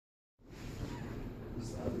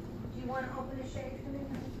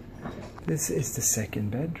This is the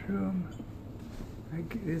second bedroom.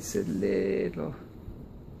 It's a little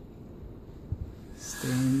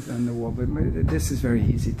stains on the wall, but this is very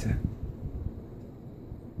easy to.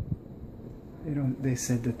 They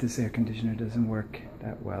said that this air conditioner doesn't work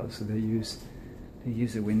that well, so they use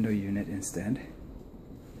a window unit instead.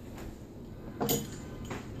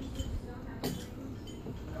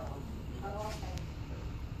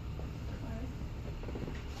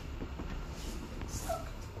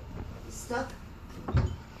 Stuck?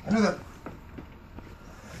 I know that.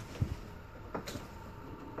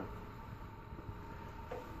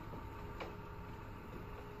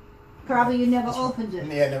 Probably you never opened it.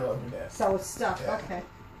 Yeah, I never opened it. So it's stuck, Yeah. okay.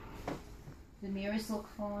 The mirrors look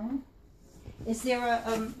fine. Is there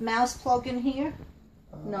a mouse plug in here?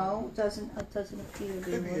 No, it doesn't appear to be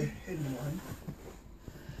Could be a one. hidden one.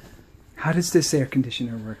 How does this air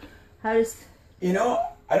conditioner work? How does... You know,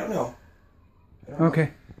 I don't know. Okay.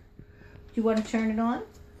 Do you want to turn it on?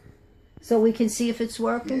 So we can see if it's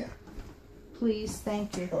working? Yeah. Please,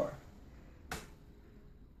 thank you. Sure.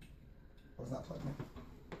 Was not plugged in.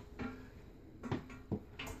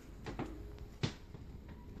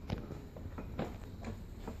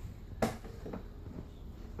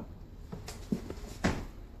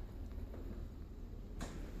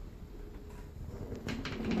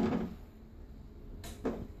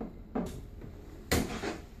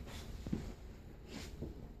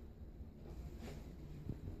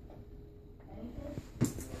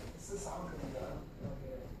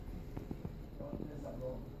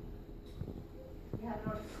 You have it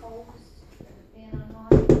on coast and the fan on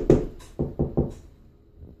hot?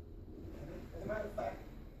 As a matter of fact,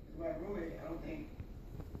 my roommate, I don't think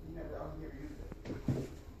he never out here used it.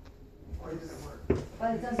 Or it doesn't work.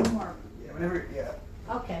 But it doesn't work. Yeah, whenever, yeah.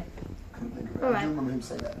 Okay. I couldn't think of it. All I right. do remember him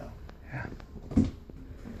saying that now. Yeah.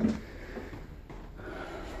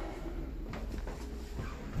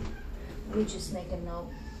 We just make a note.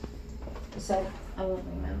 So I won't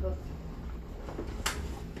remember.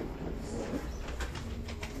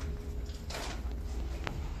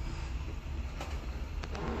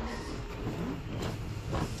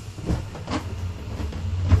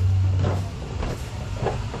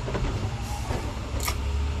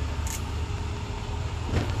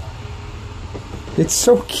 It's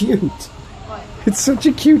so cute. What? It's such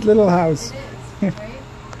a cute little house. It is, right?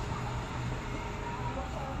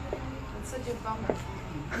 It's such a bummer.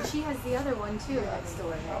 And she has the other one too next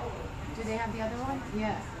door. Do they have the other one?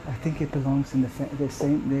 Yeah. I think it belongs in the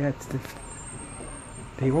same.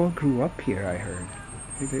 They all grew up here. I heard.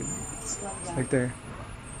 It's like they're.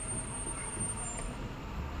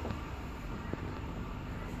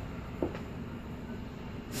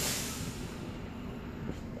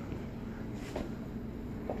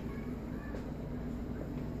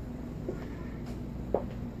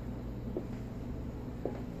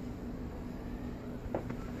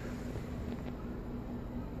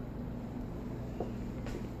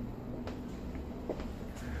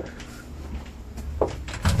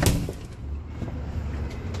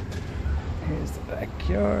 Here's the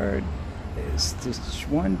backyard. There's just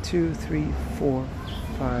 1, 2, 3, 4,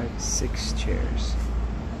 5, 6 chairs,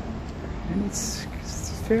 and it's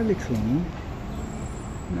fairly clean.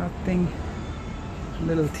 Nothing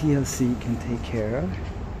little TLC can take care of.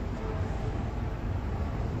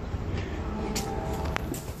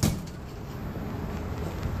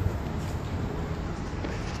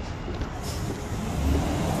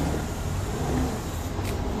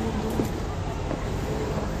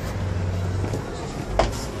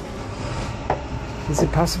 Is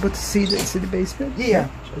it possible to see the basement? Yeah.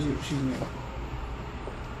 She's in there.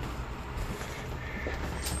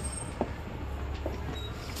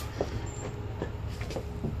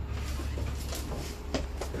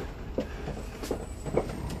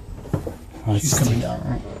 Oh, She's coming down,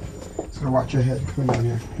 right? So watch your head coming down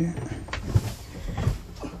here. Yeah.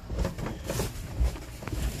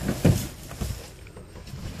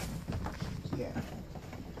 Yeah.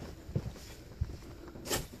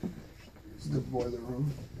 This is the boiler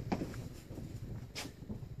room.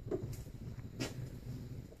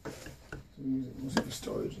 So we use it mostly for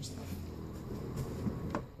storage and stuff.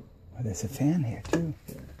 Oh, there's a fan here too.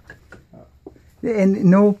 And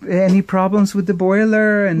no any problems with the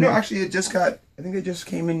boiler and No, actually, it just got. I think they just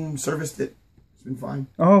came in and serviced it. It's been fine.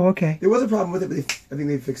 Oh, okay. There was a problem with it, but I think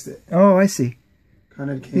they fixed it. Oh, I see. Kind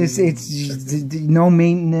of came. It's no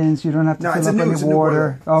maintenance. You don't have to No, fill it's up a new- any it's a new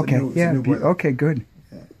water. boiler. Okay, It's a yeah. new boiler. Okay, good.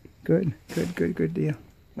 Yeah. Good deal.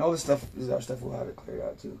 And all this stuff is our stuff. We'll have it cleared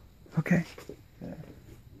out too. Okay. Yeah.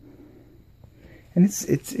 And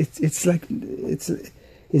it's like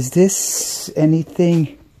is this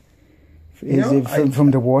anything? You Is know, it from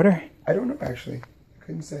the water? I don't know, actually. I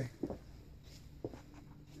couldn't say. I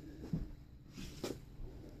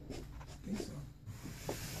think so.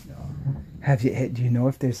 No. Do you know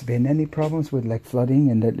if there's been any problems with like flooding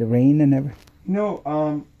and the rain and everything? No,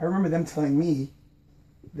 I remember them telling me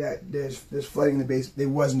that there's flooding in the basement. There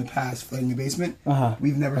was in the past flooding in the basement.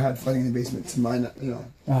 We've never had flooding in the basement to my, yeah.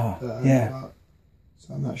 About,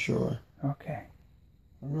 so I'm not sure. Okay.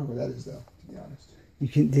 I don't know where that is though, to be honest.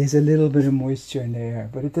 There's a little bit of moisture in the air,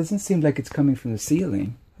 but it doesn't seem like it's coming from the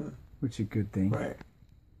ceiling, which is a good thing. Right.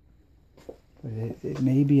 But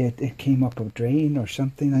maybe it came up a drain or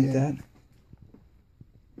something like that.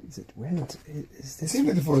 Is it wet? Is this? It seems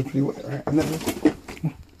like the floor is pretty wet, right?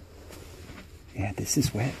 Yeah, this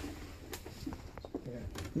is wet. Yeah.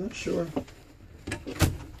 I'm not sure.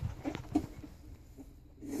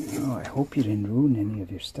 Oh, I hope you didn't ruin any of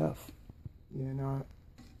your stuff. Yeah, no.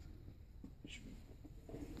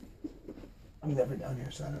 I'm never down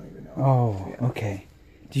here, so I don't even know. Oh, okay.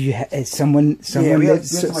 Do you have someone? Yeah, we have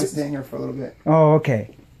so, mice staying here for a little bit. Oh,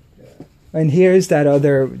 okay. Yeah. And here's that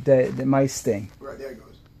other the mice thing. Right there it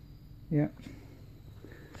goes. Yeah.